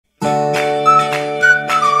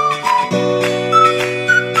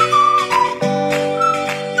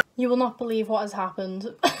believe what has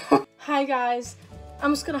happened. Hi guys,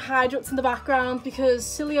 I'm just gonna hide what's in the background because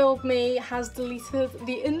silly old me has deleted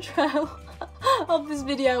the intro of this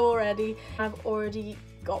video already. I've already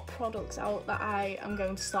got products out that I am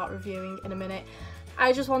going to start reviewing in a minute.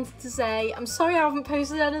 I just wanted to say I'm sorry I haven't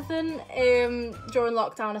posted anything. During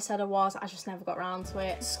lockdown I said I just never got around to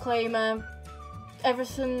it. Disclaimer,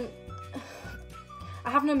 everything, I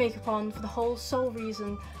have no makeup on for the whole sole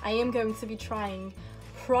reason I am going to be trying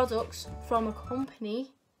products from a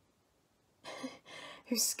company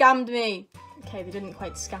who scammed me. Okay, they didn't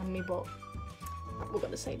quite scam me, but we're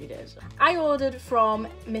gonna say they did. I ordered from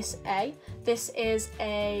Miss A. This is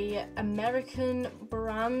a American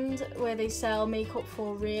brand where they sell makeup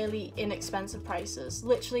for really inexpensive prices.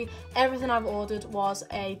 Literally everything I've ordered was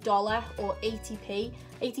 $1 or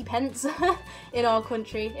 80 pence in our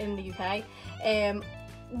country, in the UK.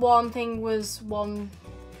 One thing was $1.55,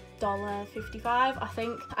 I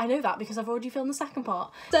think. I know that because I've already filmed the second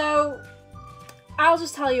part. So I'll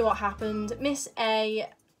just tell you what happened. Miss A,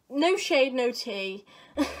 no shade, no tea,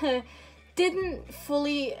 didn't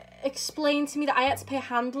fully explain to me that I had to pay a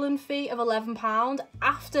handling fee of £11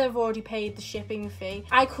 after I've already paid the shipping fee.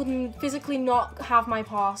 I couldn't physically not have my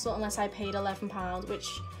parcel unless I paid £11, which,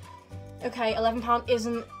 okay, £11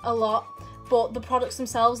 isn't a lot, but the products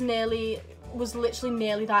themselves was literally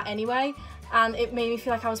nearly that anyway, and it made me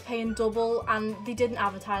feel like I was paying double, and they didn't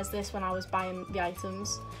advertise this when I was buying the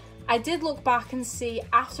items. I did look back and see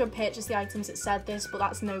after I purchased the items it said this, but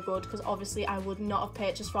that's no good because obviously I would not have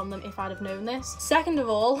purchased from them if I'd have known this. Second of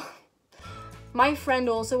all, my friend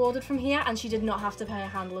also ordered from here and she did not have to pay a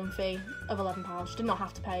handling fee of £11. She did not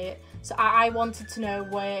have to pay it. So I wanted to know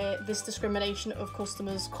where this discrimination of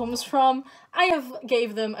customers comes from. I have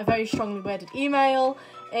gave them a very strongly worded email,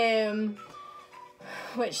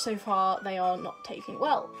 which so far they are not taking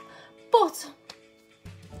well. But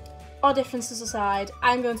our differences aside,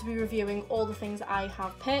 I'm going to be reviewing all the things that I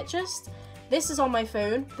have purchased. This is on my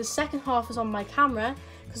phone, the second half is on my camera,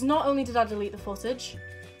 because not only did I delete the footage,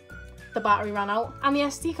 the battery ran out and the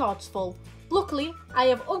SD card's full. Luckily, I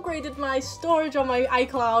have upgraded my storage on my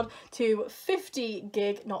iCloud to 50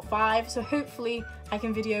 gig, not 5, so hopefully I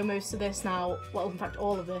can video most of this now, well in fact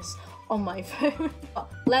all of this, on my phone.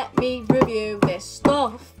 Let me review this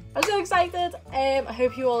stuff. I'm so excited. I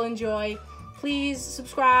hope you all enjoy. Please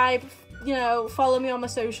subscribe, you know, follow me on my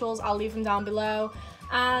socials, I'll leave them down below,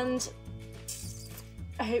 and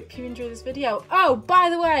I hope you enjoy this video. Oh,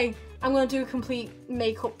 by the way, I'm going to do a complete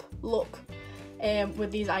makeup look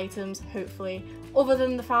with these items, hopefully. Other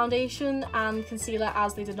than the foundation and concealer,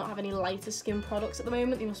 as they did not have any lighter skin products at the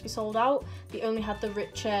moment, they must be sold out. They only had the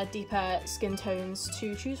richer, deeper skin tones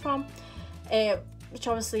to choose from. Which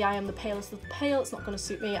obviously I am the palest of the pale, it's not going to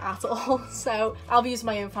suit me at all, so I'll be using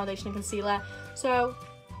my own foundation and concealer. So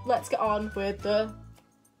let's get on with the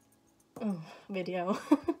video.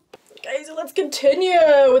 Okay, so let's continue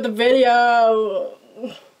with the video.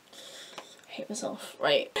 I hate myself.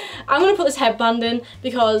 Right, I'm going to put this headband in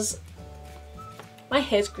because my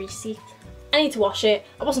hair's greasy. I need to wash it.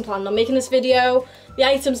 I wasn't planning on making this video. The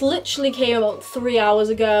items literally came about 3 hours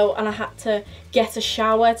ago and I had to get a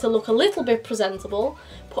shower to look a little bit presentable.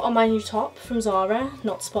 Put on my new top from Zara,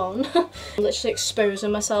 not Spawn. I'm literally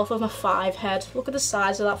exposing myself with my 5 head. Look at the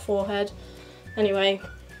size of that forehead. Anyway.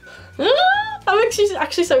 I'm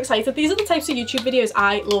actually so excited. These are the types of YouTube videos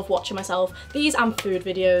I love watching myself. These and food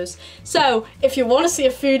videos. So if you want to see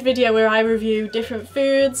a food video where I review different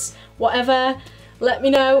foods, whatever, let me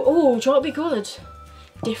know. Oh, do you know what would be good?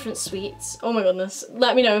 Different sweets. Oh my goodness.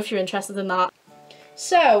 Let me know if you're interested in that.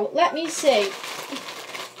 So, let me see.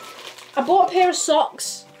 I bought a pair of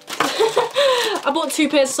socks. I bought 2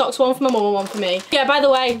 pairs of socks, one for my mum and one for me. Yeah, by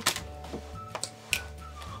the way,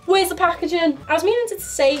 where's the packaging? I was meaning to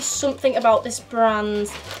say something about this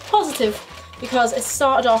brand positive because it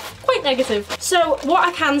started off quite negative. So what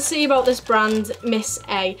I can see about this brand, Miss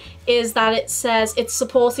A, is that it says it's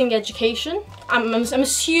supporting education. I'm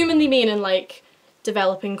assuming they mean in like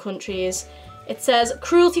developing countries. It says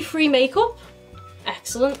cruelty-free makeup.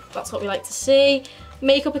 Excellent, that's what we like to see.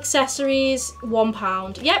 Makeup accessories,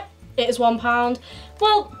 £1. Yep, it is £1.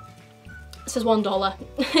 Well, it says $1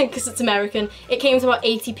 because it's American. It came to about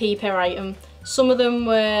 80p per item. Some of them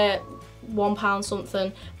were £1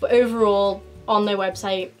 something, but overall on their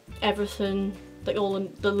website, everything, like all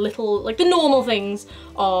the little, like the normal things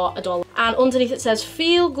are $1. And underneath it says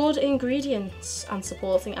feel good ingredients and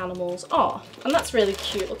supporting animals. Oh, and that's really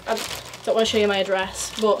cute. Look, I don't want to show you my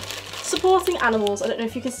address, but supporting animals, I don't know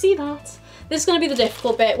if you can see that. This is going to be the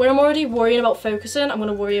difficult bit where I'm already worrying about focusing. I'm going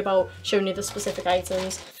to worry about showing you the specific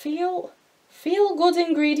items. Feel good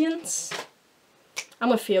ingredients. I'm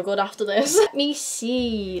gonna feel good after this. Let me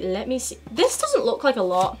see. This doesn't look like a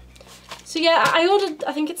lot. So yeah, I ordered,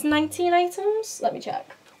 I think it's 19 items. Let me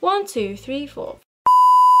check. 1, 2, 3, 4.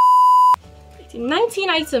 19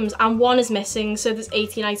 items and one is missing, so there's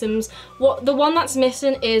 18 items. The one that's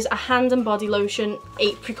missing is a hand and body lotion,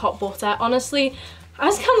 apricot butter. Honestly, I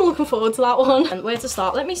was kind of looking forward to that one. And where to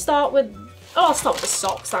start? Let me start with, I'll start with the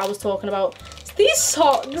socks that I was talking about. So these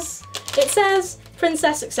socks, it says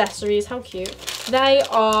princess accessories, how cute. They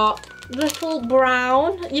are little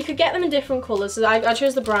brown. You could get them in different colours, so I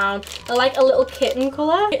chose the brown. They're like a little kitten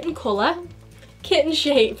colour. Kitten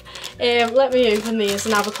shape. Let me open these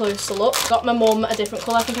and have a closer look. Got my mum a different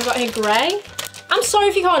colour. I think I got here grey. I'm sorry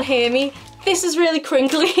if you can't hear me. This is really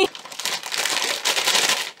crinkly.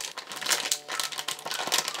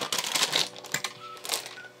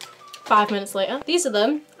 Five minutes later. These are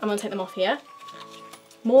them. I'm going to take them off here.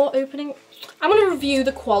 More opening. I'm going to review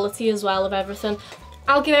the quality as well of everything.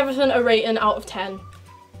 I'll give everything a rating out of 10.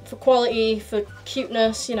 For quality, for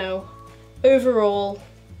cuteness, you know, overall,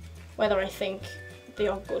 whether I think they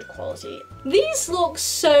are good quality. These look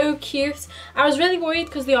so cute. I was really worried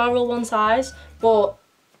because they are all one size, but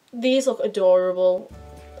these look adorable.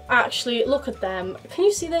 Actually, look at them. Can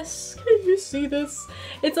you see this? Can you see this?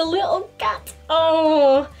 It's a little cat.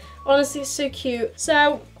 Oh, honestly, it's so cute.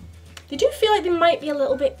 So, they do feel like they might be a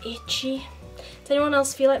little bit itchy. Does anyone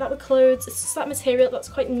else feel like that with clothes? It's just that material that's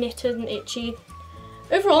quite knitted and itchy.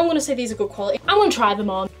 Overall, I'm going to say these are good quality. I'm going to try them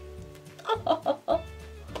on.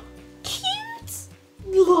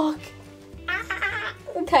 Look.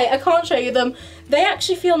 Okay, I can't show you them. They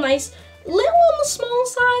actually feel nice. Little on the small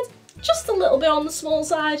side, just a little bit on the small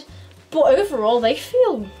side, but overall they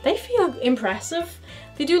feel impressive.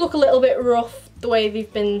 They do look a little bit rough the way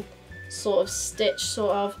they've been sort of stitched,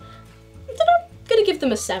 sort of. I'm gonna give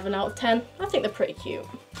them a 7 out of 10. I think they're pretty cute.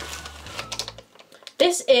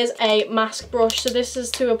 This is a mask brush, so this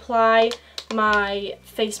is to apply my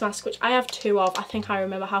face mask, which I have 2 of. I think I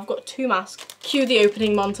remember I've got 2 masks. Cue the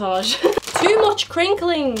opening montage. Too much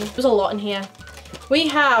crinkling. There's a lot in here. We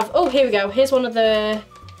have, oh, here we go. Here's one of the,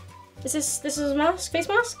 this is a mask, face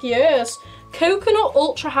mask? Yes. Coconut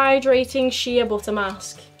Ultra Hydrating Shea Butter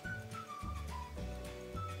Mask.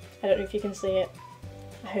 I don't know if you can see it.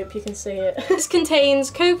 I hope you can see it. This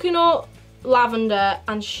contains coconut, lavender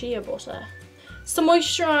and shea butter. It's to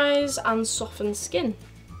moisturise and soften skin.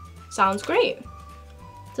 Sounds great.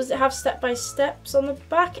 Does it have step-by-steps on the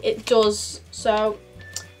back? It does, so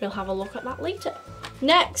we'll have a look at that later.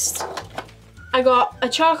 Next, I got a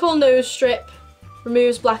charcoal nose strip,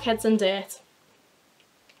 removes blackheads and dirt.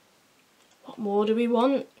 What more do we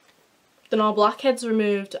want than our blackheads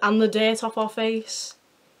removed and the dirt off our face?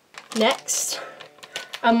 Next,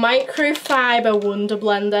 a microfiber wonder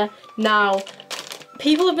blender. Now,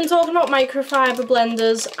 people have been talking about microfiber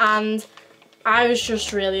blenders and I was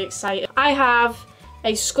just really excited. I have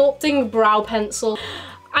a sculpting brow pencil.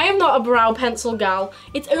 I am not a brow pencil gal.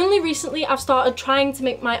 It's only recently I've started trying to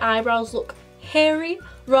make my eyebrows look hairy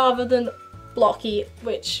rather than blocky,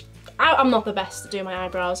 which I'm not the best at doing my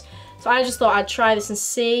eyebrows. So I just thought I'd try this and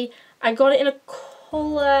see. I got it in a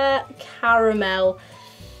colour caramel.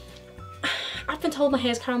 I've been told my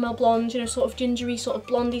hair's caramel blonde, you know, sort of gingery, sort of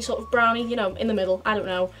blondie, sort of brownie, you know, in the middle. I don't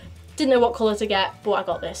know. Didn't know what colour to get, but I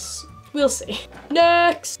got this. We'll see.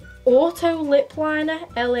 Next, Auto Lip Liner,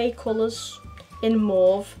 LA Colours in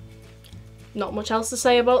mauve. Not much else to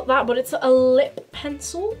say about that, but it's a lip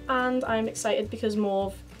pencil and I'm excited because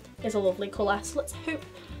mauve is a lovely colour. So let's hope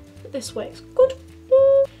that this works good.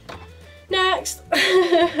 Next,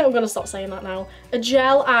 I'm gonna stop saying that now. A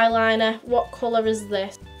gel eyeliner. What colour is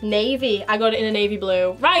this? Navy. I got it in a navy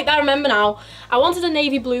blue. Right, I remember now. I wanted a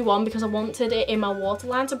navy blue one because I wanted it in my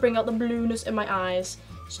waterline to bring out the blueness in my eyes.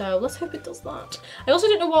 So let's hope it does that. I also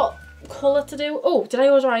didn't know what colour to do. Oh, did I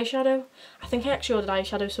order eyeshadow? I think I actually ordered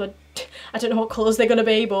eyeshadow, so I don't know what colours they're going to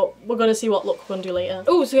be, but we're going to see what look we're going to do later.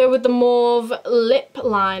 Oh, to go with the mauve lip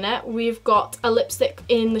liner, we've got a lipstick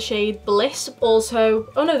in the shade Bliss. Also,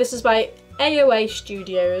 oh no, this is by AOA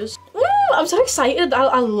Studios. Ooh, I'm so excited.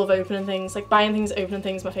 I love opening things. Like buying things, opening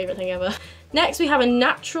things, my favourite thing ever. Next, we have a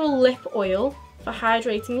natural lip oil for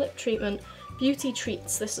hydrating lip treatment. Beauty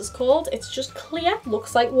Treats, this is called. It's just clear,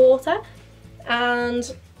 looks like water,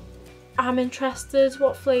 and I'm interested.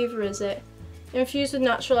 What flavour is it? Infused with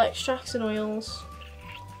natural extracts and oils.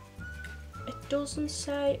 It doesn't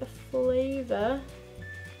say a flavour.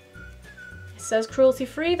 It says cruelty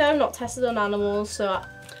free though, not tested on animals, so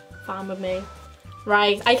fine with me.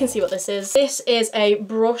 Right, I can see what this is. This is a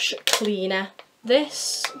brush cleaner.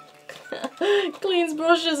 This Cleans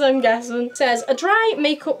brushes, I'm guessing. It says, a dry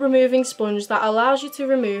makeup removing sponge that allows you to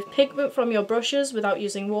remove pigment from your brushes without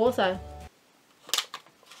using water.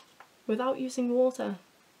 Without using water.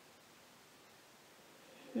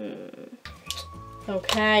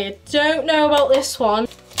 Okay, I don't know about this one.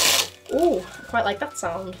 Ooh, I quite like that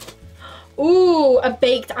sound. Ooh, a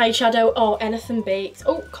baked eyeshadow. Oh, anything baked.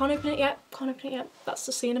 Oh, can't open it yet. Can't open it yet. That's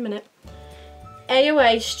to see in a minute.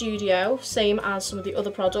 AOA Studio, same as some of the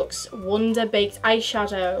other products. Wonder Baked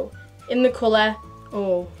Eyeshadow in the colour.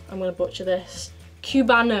 Oh, I'm going to butcher this.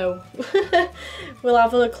 Cubano. We'll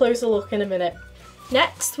have a closer look in a minute.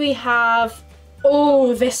 Next we have,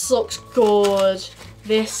 oh, this looks good.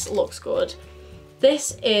 This looks good.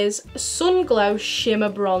 This is Sun Glow Shimmer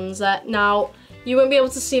Bronzer. Now, you won't be able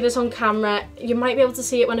to see this on camera. You might be able to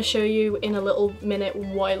see it when I show you in a little minute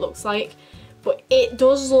what it looks like. But it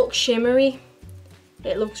does look shimmery.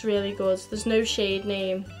 It looks really good. There's no shade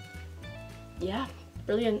name. Yeah,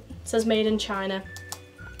 brilliant. It says made in China.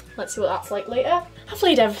 Let's see what that's like later. I've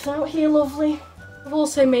laid everything out here, lovely. I've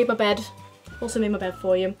also made my bed. Also made my bed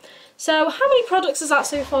for you. So how many products is that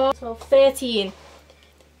so far? 12, 13.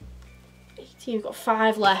 18, we've got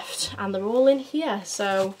 5 left and they're all in here.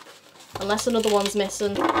 So unless another one's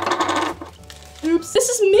missing. Oops, this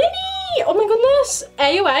is mini! Oh my goodness.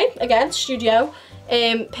 AOA, again, Studio.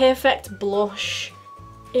 Perfect Blush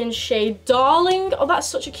in shade Darling. Oh, that's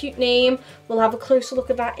such a cute name. We'll have a closer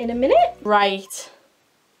look at that in a minute. Right.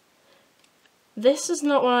 This is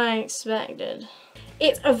not what I expected.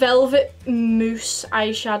 It's a Velvet Mousse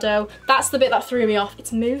eyeshadow. That's the bit that threw me off.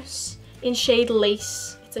 It's mousse in shade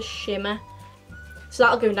Lace. It's a shimmer. So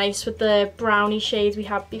that'll go nice with the brownie shade we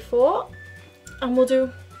had before. And we'll do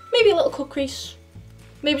maybe a little cut crease.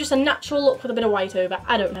 Maybe just a natural look with a bit of white over.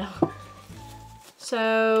 I don't know.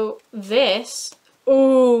 So this,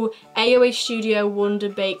 ooh, AOA Studio Wonder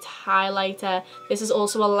Baked Highlighter. This is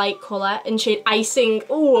also a light colour in shade Icing.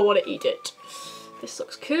 Ooh, I want to eat it. This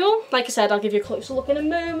looks cool. Like I said, I'll give you a closer look in a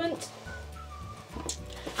moment.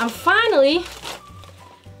 And finally,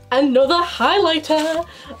 another highlighter.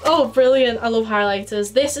 Oh, brilliant. I love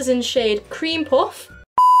highlighters. This is in shade Cream Puff.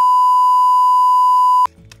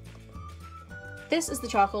 This is the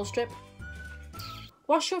charcoal strip.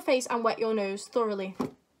 Wash your face and wet your nose thoroughly.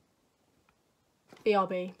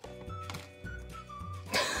 BRB.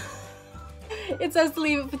 It says to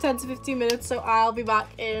leave it for 10 to 15 minutes, so I'll be back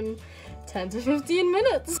in 10 to 15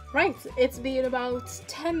 minutes. Right, it's been about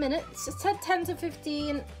 10 minutes. It said 10 to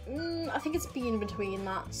 15. I think it's been between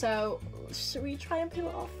that. So should we try and peel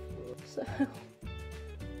it off? So,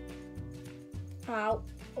 ow.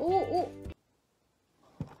 Oh.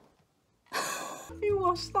 Let me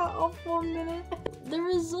wash that off 1 minute. The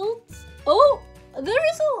results. Oh, the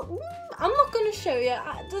result. I'm not going to show you.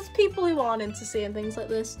 There's people who aren't into seeing things like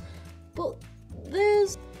this, but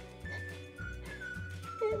there's.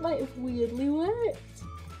 It might have weirdly worked.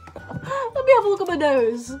 Let me have a look at my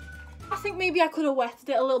nose. I think maybe I could have wetted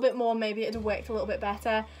it a little bit more. Maybe it'd have worked a little bit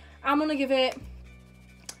better. I'm gonna give it.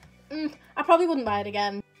 I probably wouldn't buy it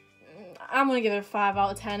again. I'm gonna give it a 5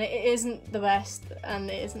 out of 10. It isn't the best and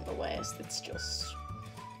it isn't the worst. It's just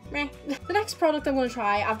meh. The next product I'm gonna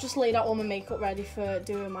try, I've just laid out all my makeup ready for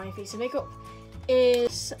doing my face and makeup,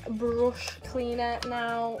 is brush cleaner.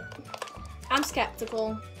 Now, I'm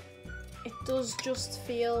skeptical. It does just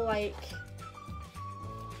feel like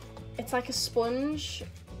it's like a sponge.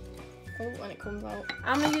 Oh, when it comes out.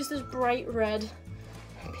 I'm gonna use this bright red,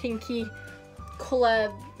 pinky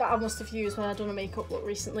colour that I must have used when I've done a makeup look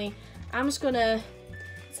recently. I'm just gonna,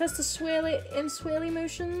 it says to swirl it in swirly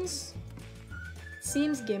motions.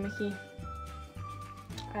 Seems gimmicky.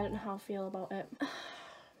 I don't know how I feel about it.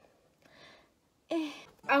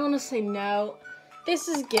 I'm gonna say no. This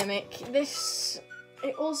is gimmick.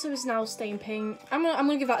 It also is now stained pink. I'm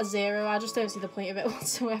gonna give that a 0. I just don't see the point of it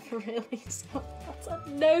whatsoever, really. So that's a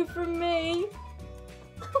no from me.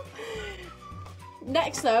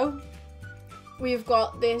 Next though, we've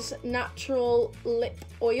got this natural lip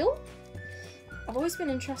oil. I've always been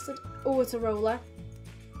interested. Oh, it's a roller.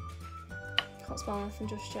 Can't smell anything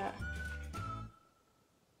just yet.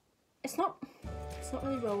 It's not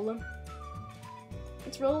really rolling.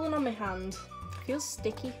 It's rolling on my hand. It feels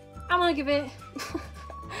sticky. I'm gonna give it,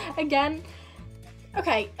 again,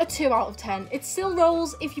 okay, a 2 out of 10. It still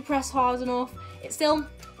rolls if you press hard enough. It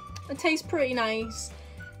tastes pretty nice.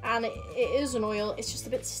 And it is an oil. It's just a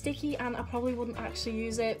bit sticky and I probably wouldn't actually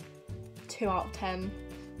use it. 2 out of 10.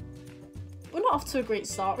 We're not off to a great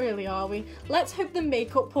start, really, are we? Let's hope the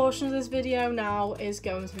makeup portion of this video now is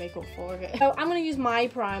going to make up for it. So I'm going to use my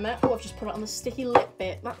primer. Oh, I've just put it on the sticky lip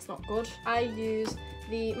bit. That's not good. I use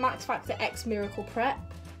the Max Factor X Miracle Prep.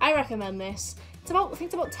 I recommend this. It's about, I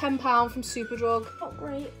think it's about £10 from Superdrug. Not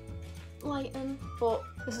great lighting, but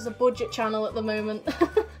this is a budget channel at the moment.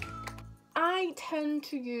 I tend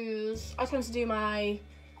to do my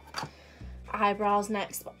eyebrows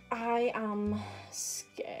next, but I am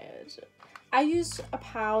scared. I use a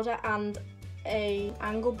powder and a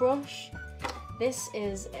angle brush. This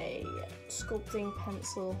is a sculpting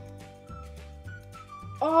pencil.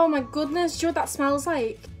 Oh my goodness, do you know what that smells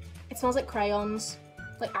like? It smells like crayons,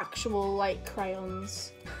 like actual like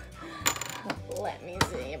crayons. Let me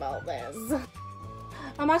see about this.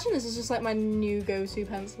 Imagine this is just like my new go-to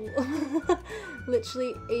pencil.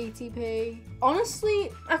 Literally 80p.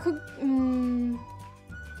 Honestly, I could...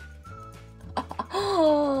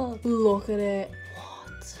 Look at it.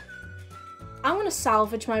 What? I'm gonna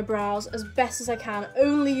salvage my brows as best as I can,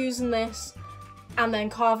 only using this and then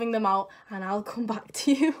carving them out, and I'll come back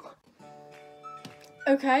to you.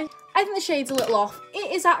 Okay, I think the shade's a little off.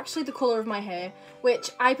 It is actually the colour of my hair,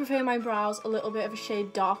 which I prefer my brows a little bit of a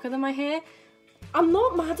shade darker than my hair. I'm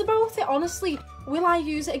not mad about it, honestly. Will I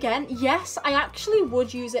use it again? Yes, I actually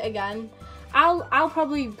would use it again. I'll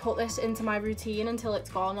probably put this into my routine until it's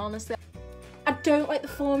gone, honestly. I don't like the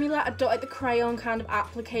formula. I don't like the crayon kind of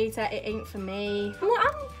applicator. It ain't for me.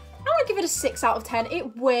 I'm gonna give it a 6 out of 10.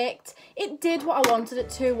 It worked. It did what I wanted it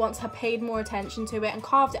to once I paid more attention to it and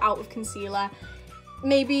carved it out with concealer.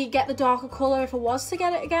 Maybe get the darker colour if I was to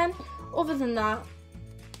get it again. Other than that,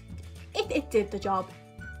 it did the job.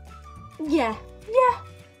 Yeah.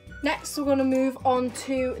 Next, we're gonna move on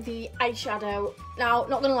to the eyeshadow. Now,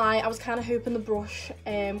 not gonna lie, I was kind of hoping the brush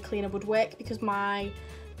cleaner would work because my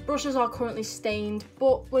brushes are currently stained,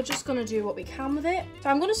 but we're just gonna do what we can with it. So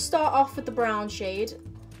I'm gonna start off with the brown shade.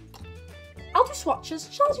 I'll do swatches.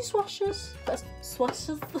 Shall I do swatches?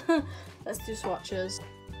 Swatches. Let's do swatches.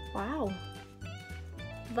 Wow.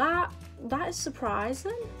 That is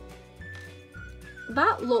surprising.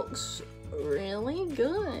 That looks really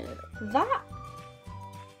good. That,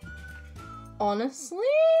 honestly,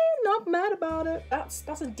 not mad about it.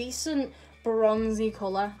 That's a decent bronzy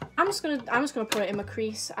colour. I'm just gonna put it in my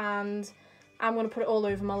crease, and I'm gonna put it all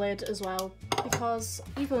over my lid as well because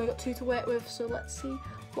you've only got 2 to work with. So let's see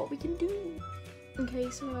what we can do. Okay,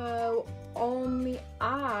 so on the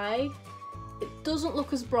eye, it doesn't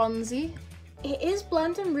look as bronzy. It is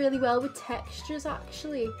blending really well with textures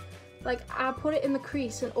actually. Like, I put it in the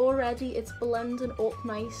crease and already it's blending up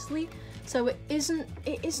nicely. So it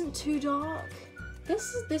isn't too dark.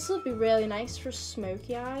 This will be really nice for a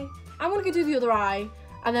smoky eye. I'm gonna go do the other eye,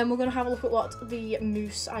 and then we're gonna have a look at what the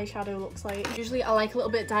mousse eyeshadow looks like. Usually I like a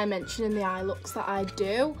little bit of dimension in the eye looks that I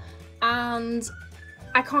do, and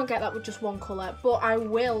I can't get that with just one colour, but I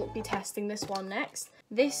will be testing this one next.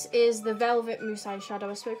 This is the Velvet Mousse eyeshadow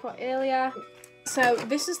I spoke about earlier. So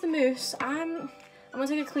this is the mousse. I'm gonna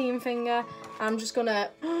take a clean finger. I'm just gonna,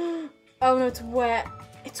 oh no, it's wet.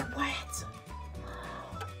 It's wet.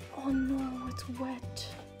 Oh no, it's wet.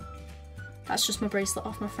 That's just my bracelet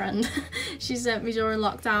off my friend. She sent me during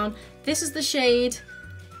lockdown. This is the shade.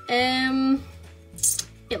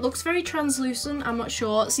 It looks very translucent, I'm not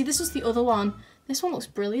sure. See, this was the other one. This one looks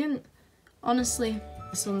brilliant, honestly.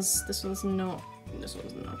 This one's not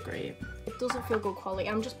great. It doesn't feel good quality.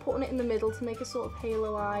 I'm just putting it in the middle to make a sort of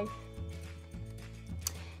halo eye.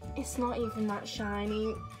 It's not even that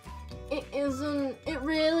shiny. It isn't. It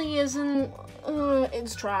really isn't.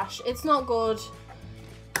 It's trash. It's not good.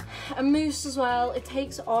 A mousse as well. It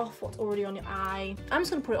takes off what's already on your eye. I'm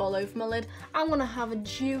just gonna put it all over my lid. I'm gonna have a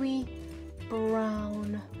dewy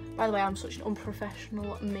brown. By the way, I'm such an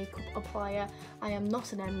unprofessional makeup applier. I am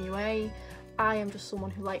not an MUA. I am just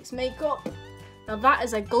someone who likes makeup. Now that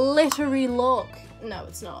is a glittery look. No,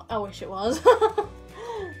 it's not. I wish it was.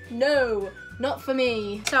 No, not for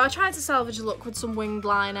me. So I tried to salvage a look with some winged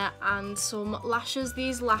liner and some lashes.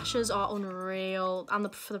 These lashes are unreal,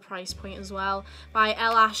 and for the price point as well. By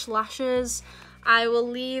Eyelashes. I will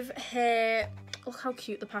leave here. Look how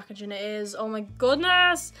cute the packaging is. Oh my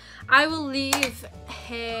goodness. I will leave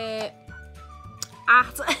here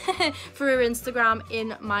at for her Instagram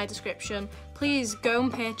in my description. Please go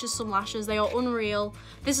and purchase some lashes. They are unreal.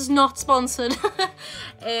 This is not sponsored.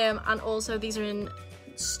 And also these are in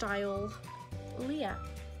style Leah.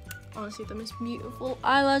 Honestly, the most beautiful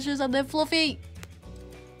eyelashes, and they're fluffy.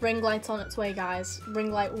 Ring light's on its way, guys.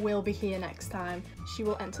 Ring light will be here next time. She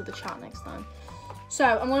will enter the chat next time. So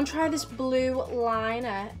I'm gonna try this blue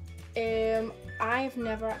liner. I've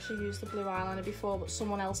never actually used the blue eyeliner before, but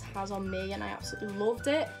someone else has on me and I absolutely loved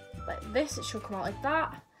it. Like this, it should come out like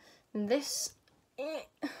that. And this is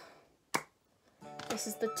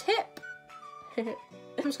the tip. I'm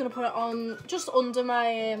just gonna put it on just under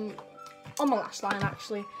my on my lash line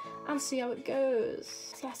actually and see how it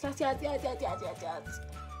goes. Yes, yes, yes, yes, yes, yes, yes, yes.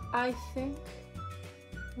 I think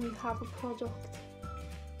we have a product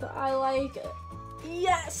that I like.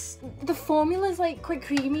 Yes! The formula is like quite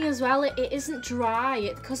creamy as well. It isn't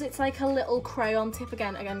dry because it's like a little crayon tip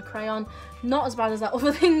again. Crayon, not as bad as that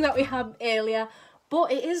other thing that we had earlier,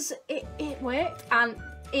 but it worked, and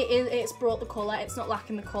it's brought the colour. It's not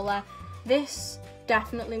lacking the colour. This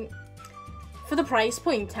definitely, for the price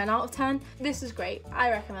point, 10 out of 10. This is great.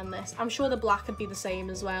 I recommend this. I'm sure the black would be the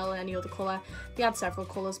same as well, any other colour. They had several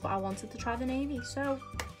colours, but I wanted to try the navy, so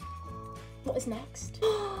what is next?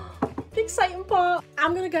 The exciting part.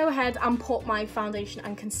 I'm gonna go ahead and put my foundation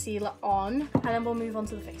and concealer on, and then we'll move on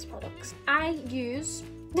to the face products. I use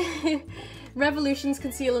Revolution's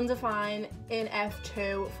Conceal and Define in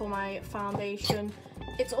F2 for my foundation.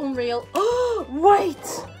 It's unreal. Oh,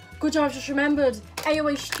 wait! Good job, I've just remembered.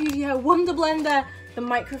 AOA Studio Wonder Blender, the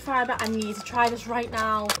microfiber. I need to try this right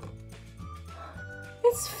now.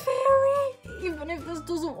 It's fairy. Even if this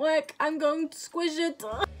doesn't work, I'm going to squish it.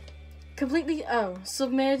 Completely,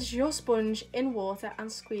 submerge your sponge in water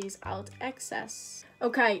and squeeze out excess.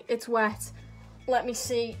 Okay, it's wet. Let me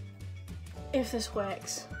see if this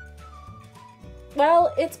works.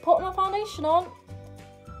 Well, it's put my foundation on.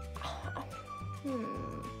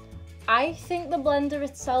 I think the blender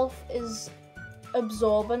itself is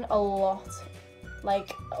absorbing a lot,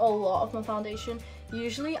 like a lot of my foundation.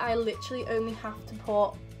 Usually I literally only have to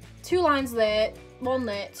put 2 lines there, 1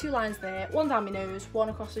 there, 2 lines there, 1 down my nose, 1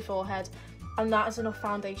 across my forehead, and that is enough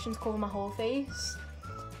foundation to cover my whole face.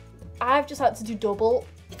 I've just had to do double.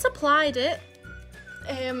 It's applied it.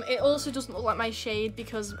 It also doesn't look like my shade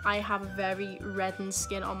because I have a very reddened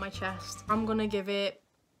skin on my chest. I'm gonna give it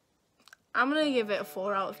a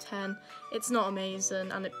 4 out of 10. It's not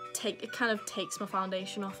amazing, and it kind of takes my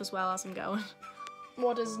foundation off as well as I'm going.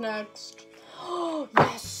 What is next? Oh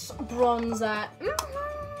yes, bronzer.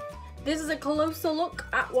 This is a closer look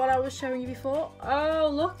at what I was showing you before. Oh,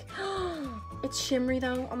 look. It's shimmery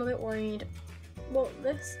though. I'm a bit worried. But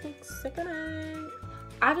this looks sickening.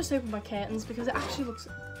 I just opened my curtains because it actually looks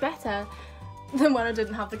better than when I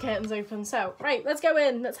didn't have the curtains open. So, right, let's go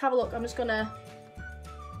in. Let's have a look. I'm just gonna...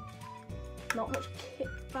 Not much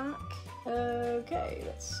kickback. Okay,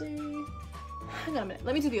 let's see. Hang on a minute.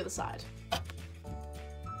 Let me do the other side.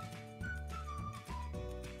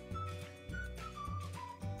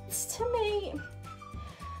 To me,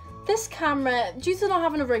 this camera, due to not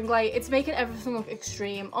having a ring light, it's making everything look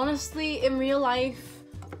extreme. Honestly, in real life,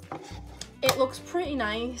 it looks pretty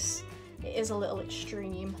nice. It is a little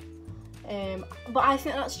extreme. But I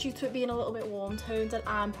think that's due to it being a little bit warm toned, and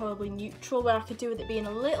I'm probably neutral, where I could do with it being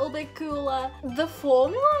a little bit cooler. The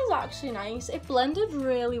formula is actually nice. It blended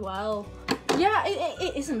really well. Yeah,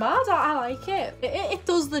 it isn't bad. I like it. It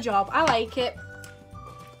does the job. I like it.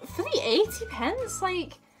 For the 80 pence,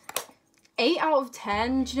 like, 8 out of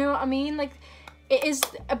 10, do you know what I mean? Like, it is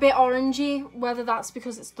a bit orangey, whether that's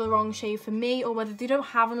because it's the wrong shade for me or whether they don't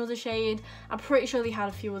have another shade. I'm pretty sure they had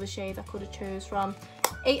a few other shades I could have chose from.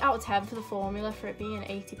 8 out of 10 for the formula for it being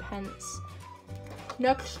 80 pence.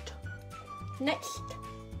 Next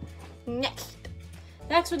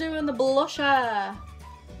we're doing the blusher.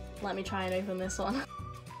 Let me try and open this one.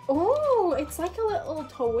 Oh, it's like a little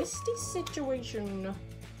twisty situation.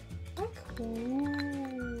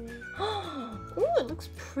 Oh, it looks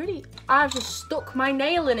pretty. I've just stuck my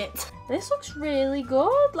nail in it. This looks really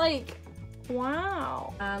good, like,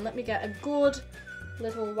 wow. And let me get a good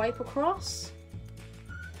little wipe across.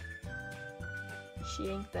 She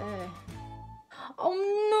ain't there. Oh no,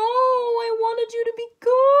 I wanted you to be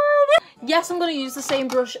good. Yes, I'm gonna use the same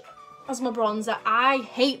brush as my bronzer. I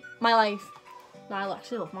hate my life. No, I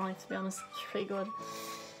actually love mine, to be honest. It's pretty good.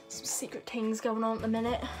 Some secret things going on at the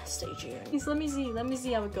minute. Stay tuned. Please, let me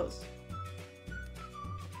see how it goes.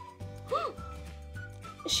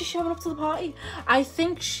 Is she showing up to the party? I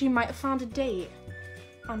think she might have found a date.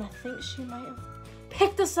 And I think she might have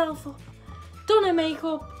picked herself up, done her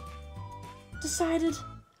makeup, decided,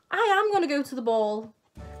 I am gonna go to the ball.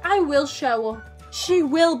 I will show up. She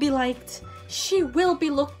will be liked. She will be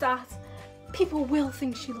looked at. People will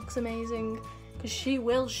think she looks amazing because she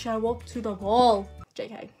will show up to the ball.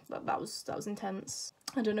 JK, that was intense.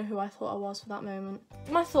 I don't know who I thought I was for that moment.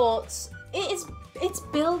 My thoughts, it's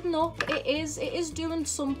building up. It is doing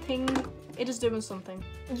something. It is doing something.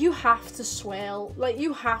 You have to swirl, like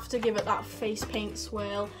you have to give it that face paint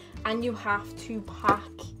swirl, and you have to pack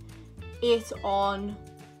it on.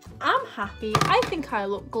 I'm happy. I think I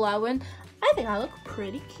look glowing. I think I look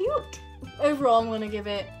pretty cute. Overall, I'm gonna give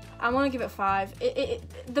it 5.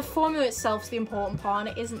 The formula itself's the important part,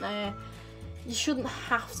 and it isn't there. You shouldn't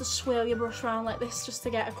have to swirl your brush around like this just to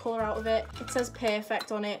get a colour out of it. It says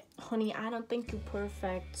perfect on it. Honey, I don't think you're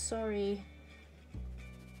perfect. Sorry.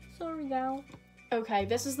 Sorry, gal. Okay,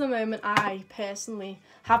 this is the moment I personally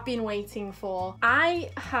have been waiting for.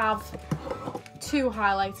 I have 2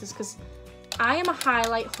 highlighters because I am a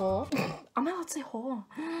highlight whore. Am I allowed to say whore?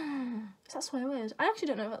 Is that a swear word? I actually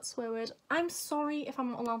don't know if that's a swear word. I'm sorry if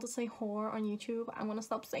I'm not allowed to say whore on YouTube. I'm gonna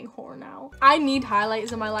stop saying whore now. I need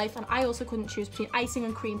highlighters in my life, and I also couldn't choose between icing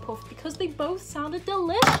and cream puff because they both sounded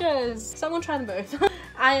delicious. So I'm gonna try them both.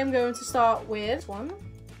 I am going to start with this one.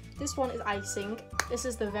 This one is icing. This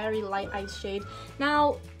is the very light ice shade.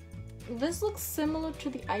 Now, this looks similar to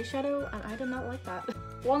the eyeshadow, and I did not like that.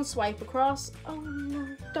 One swipe across. Oh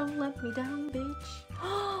no, don't let me down, bitch.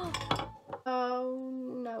 Oh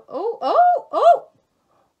no.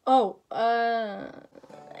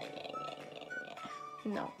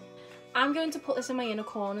 No. I'm going to put this in my inner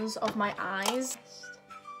corners of my eyes.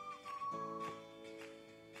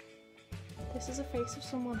 This is a face of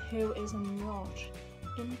someone who is not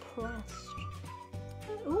impressed.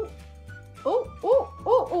 Oh,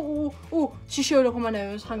 she showed up on my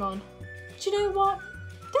nose. Hang on. Do you know what?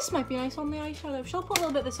 This might be nice on the eyeshadow. Shall I put a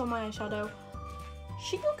little bit of this on my eyeshadow?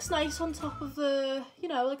 She looks nice on top of the, you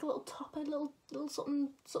know, like a little top, a little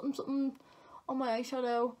something on my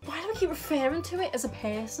eyeshadow. Why do I keep referring to it as a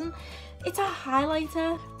person? It's a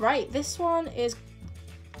highlighter. Right, this one is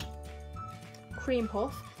cream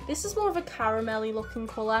puff. This is more of a caramelly looking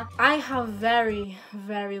colour. I have very,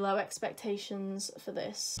 very low expectations for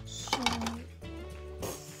this. So,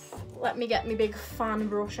 let me get my big fan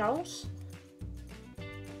brush out.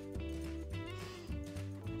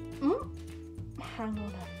 Hang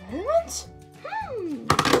on a moment.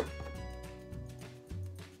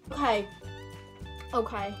 Okay.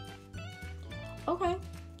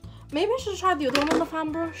 Maybe I should try the other one on the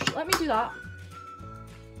fan brush. Let me do that.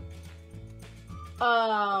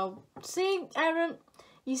 See, Erin,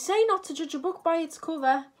 you say not to judge a book by its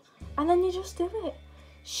cover, and then you just do it.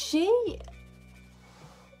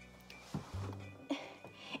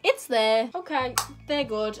 It's there. Okay, they're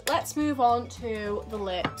good. Let's move on to the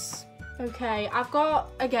lips. Okay, I've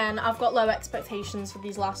got low expectations for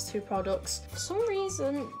these last 2 products. For some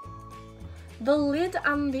reason, the lid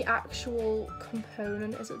and the actual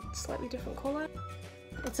component is a slightly different colour.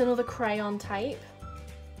 It's another crayon type.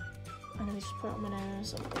 And then just put it on my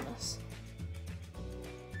nose. Oh goodness.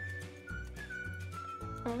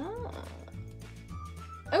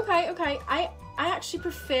 Okay. I actually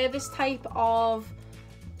prefer this type of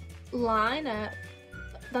liner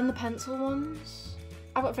than the pencil ones.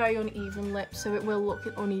 I've got very uneven lips, so it will look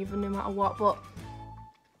uneven no matter what, but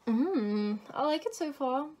I like it so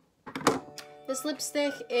far. This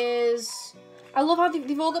lipstick is, I love how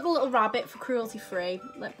they've all got the little rabbit for cruelty free.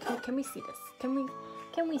 Can we see this?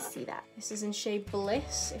 Can we see that? This is in shade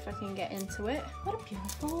Bliss, if I can get into it. What a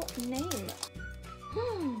beautiful name.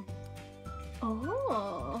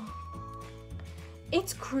 Oh.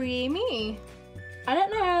 It's creamy. I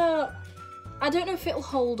don't know if it'll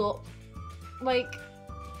hold up. Like,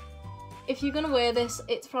 if you're gonna wear this,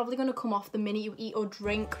 it's probably gonna come off the minute you eat or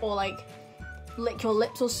drink or like lick your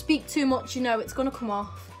lips or speak too much, you know, it's gonna come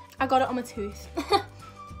off. I got it on my tooth.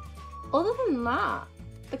 Other than that,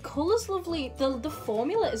 the colour's lovely. The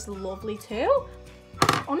formula is lovely too.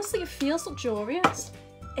 Honestly, it feels luxurious.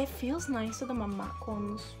 It feels nicer than my MAC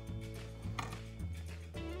ones.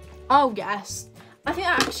 Oh yes. I think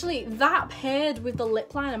actually that paired with the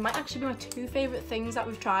lip liner might actually be my 2 favourite things that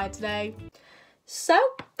we've tried today. So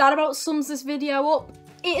that about sums this video up.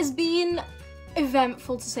 It has been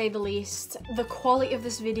eventful to say the least. The quality of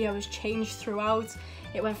this video has changed throughout.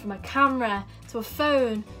 It went from a camera to a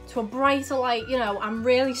phone to a brighter light. You know, I'm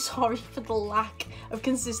really sorry for the lack of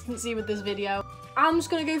consistency with this video. I'm just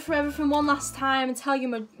going to go through everything one last time and tell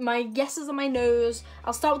you my guesses on my nose.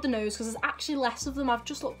 I'll start with the nose because there's actually less of them. I've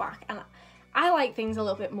just looked back and I like things a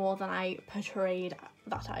little bit more than I portrayed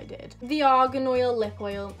that I did. The Argan Oil Lip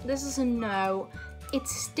Oil. This is a no.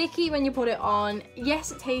 It's sticky when you put it on.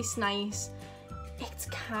 Yes, it tastes nice. It's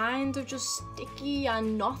kind of just sticky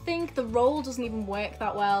and nothing. The roll doesn't even work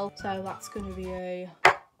that well. So that's going to be a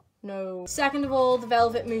no. Second of all, the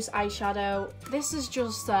Velvet Mousse eyeshadow. This is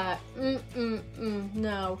just a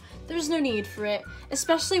no. There's no need for it.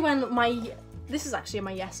 Especially when this is actually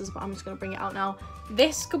my yeses, but I'm just going to bring it out now.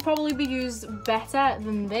 This could probably be used better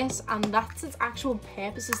than this, and that's its actual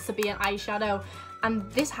purpose, is to be an eyeshadow. And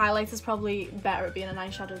this highlighter is probably better at being an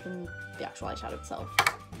eyeshadow than the actual eyeshadow itself.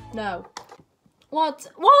 No. What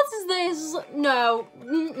is this? No.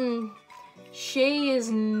 She is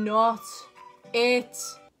not it.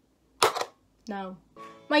 No.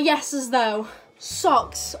 My yeses though.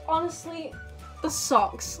 Socks. Honestly, the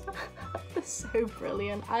socks. They're so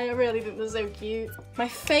brilliant. I really think they're so cute. My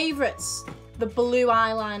favourites, the blue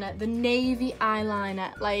eyeliner, the navy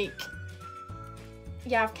eyeliner. Like,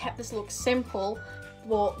 yeah, I've kept this look simple,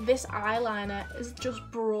 but this eyeliner has just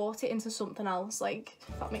brought it into something else. Like,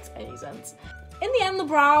 if that makes any sense. In the end, the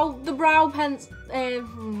brow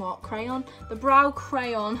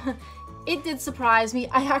crayon, it did surprise me.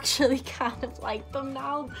 I actually kind of like them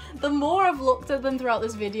now. The more I've looked at them throughout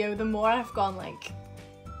this video, the more I've gone like,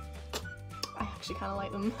 I actually kind of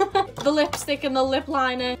like them. The lipstick and the lip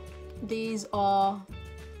liner, these are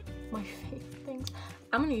my favourite things.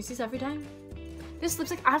 I'm gonna use these every day. This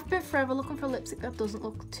lipstick, I've been forever looking for a lipstick that doesn't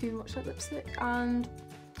look too much like lipstick, and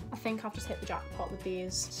I think I've just hit the jackpot with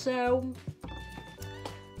these. So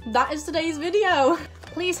that is today's video.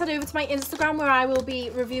 Please head over to my Instagram where I will be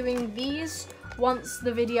reviewing these. Once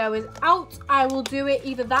the video is out, I will do it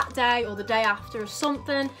either that day or the day after or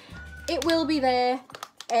something. It will be there,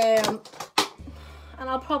 and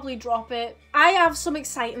I'll probably drop it. I have some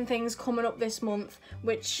exciting things coming up this month,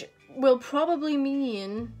 which will probably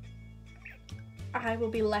mean I will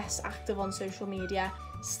be less active on social media.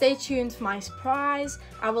 Stay tuned for my surprise.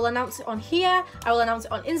 I will announce it on here, I will announce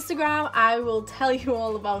it on Instagram, I will tell you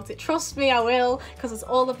all about it. Trust me, I will, because it's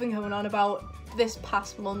all I've been going on about this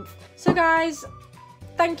past month. So guys,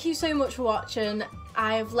 thank you so much for watching.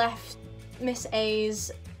 I've left Miss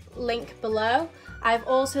A's link below. I've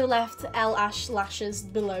also left Eyelashes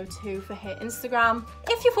below too for her Instagram.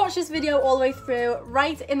 If you've watched this video all the way through,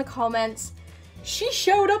 write in the comments, she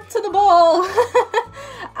showed up to the ball.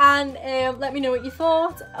 And let me know what you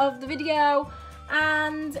thought of the video,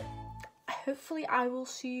 and hopefully I will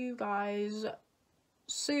see you guys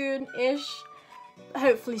soon-ish,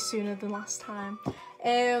 hopefully sooner than last time.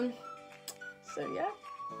 So yeah,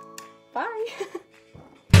 bye.